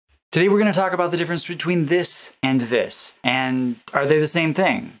Today we're going to talk about the difference between this. And are they the same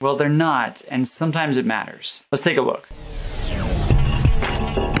thing? Well, they're not, and sometimes it matters. Let's take a look.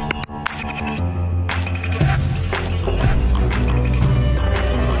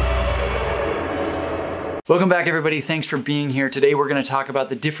 Welcome back, everybody. Thanks for being here. Today we're going to talk about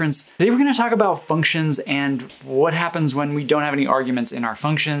the difference. Today we're going to talk about functions and what happens when we don't have any arguments in our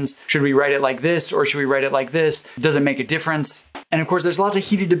functions. Should we write it like this or should we write it like this? Does it make a difference? And of course, there's lots of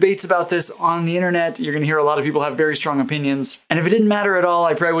heated debates about this on the internet. You're gonna hear a lot of people have very strong opinions. And if it didn't matter at all,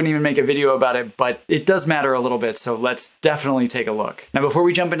 I probably wouldn't even make a video about it, but it does matter a little bit, so let's definitely take a look. Now, before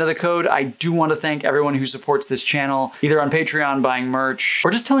we jump into the code, I do want to thank everyone who supports this channel, either on Patreon, buying merch,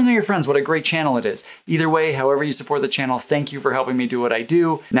 or just telling all your friends what a great channel it is. Either way, however you support the channel, thank you for helping me do what I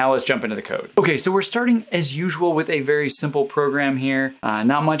do. Now let's jump into the code. Okay, so we're starting as usual with a very simple program here.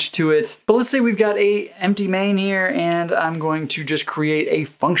 Not much to it, but let's say we've got a empty main here, and I'm going to just create a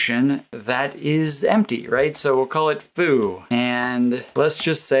function that is empty, right? So we'll call it foo. And let's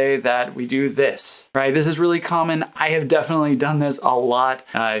just say that we do this, right? This is really common. I have definitely done this a lot.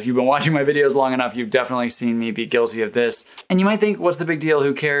 If you've been watching my videos long enough, you've definitely seen me be guilty of this. And you might think, what's the big deal?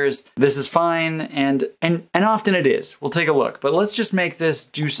 Who cares? This is fine. And often it is. We'll take a look, but let's just make this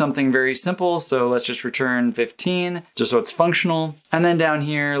do something very simple. So let's just return 15, just so it's functional. And then down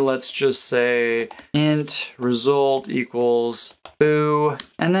here, let's just say int result equals foo.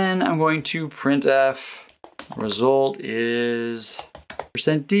 And then I'm going to printf result is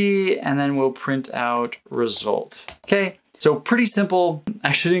 %d, and then we'll print out result. Okay, so pretty simple. I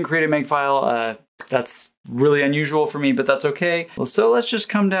actually didn't create a makefile. That's really unusual for me, but that's okay. So let's just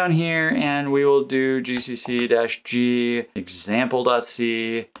come down here and we will do gcc-g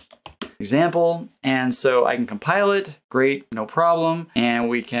example.c example. And so I can compile it. Great, no problem. And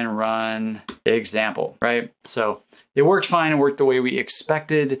we can run example, right? So it worked fine. It worked the way we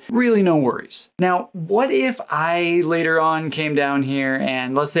expected. Really no worries. Now, what if I later on came down here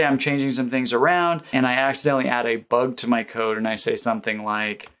and let's say I'm changing some things around and I accidentally add a bug to my code and I say something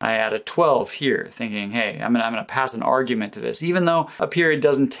like, I add a 12 here thinking, hey, I'm gonna pass an argument to this, even though up here it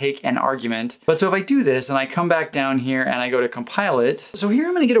doesn't take an argument. But so if I do this and I come back down here and I go to compile it, so here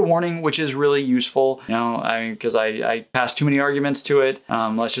I'm gonna get a warning, which is really useful, you know, because I passed too many arguments to it.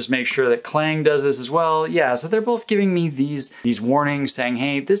 Let's just make sure that Clang does this as well. Yeah, so they're both giving me these warnings saying,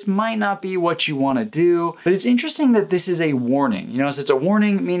 hey, this might not be what you want to do. But it's interesting that this is a warning. You notice it's a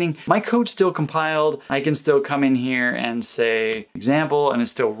warning, meaning my code's still compiled. I can still come in here and say example, and it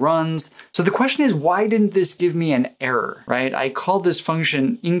still runs. So the question is, why didn't this give me an error, right? I called this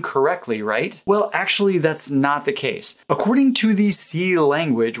function incorrectly, right? Well, actually, that's not the case. According to the C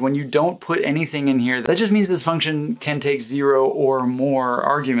language, when you don't put anything in here, that just means this function can take 0 or more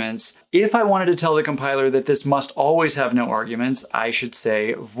arguments. If I wanted to tell the compiler that this must always have no arguments, I should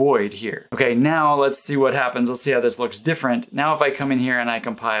say void here. Okay, now let's see what happens. Let's see how this looks different. Now if I come in here and I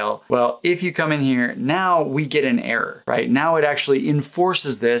compile, well, if you come in here, now we get an error, right? Now it actually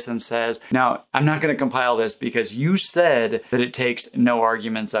enforces this and says, now I'm not gonna compile this because you said that it takes no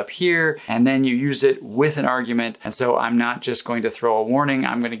arguments up here, and then you used it with an argument, and so I'm not just going to throw a warning,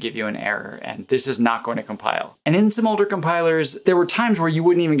 I'm gonna give you an error, and this is not going to compile. And in some older compilers, there were times where you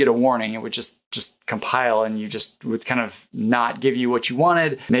wouldn't even get a warning. It would just compile and you just would kind of not give you what you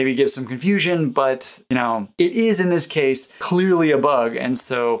wanted, maybe give some confusion, but you know, it is in this case clearly a bug. And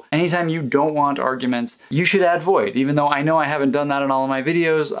so anytime you don't want arguments, you should add void. Even though I know I haven't done that in all of my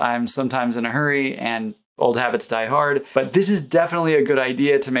videos, I'm sometimes in a hurry and old habits die hard, but this is definitely a good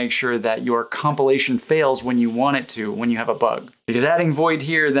idea to make sure that your compilation fails when you want it to, when you have a bug. Because adding void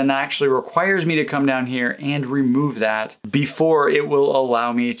here then actually requires me to come down here and remove that before it will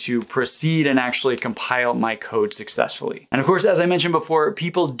allow me to proceed and actually compile my code successfully. And of course, as I mentioned before,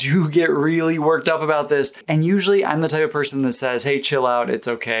 people do get really worked up about this. And usually I'm the type of person that says, hey, chill out, it's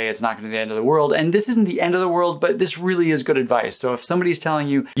okay, it's not gonna be the end of the world. And this isn't the end of the world, but this really is good advice. So if somebody's telling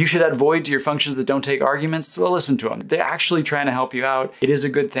you, you should add void to your functions that don't take arguments, well, listen to them. They're actually trying to help you out. It is a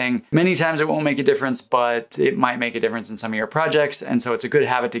good thing. Many times it won't make a difference, but it might make a difference in some of your projects. And so it's a good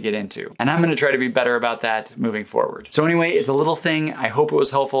habit to get into. And I'm going to try to be better about that moving forward. So anyway, it's a little thing. I hope it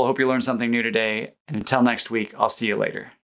was helpful. I hope you learned something new today. And until next week, I'll see you later.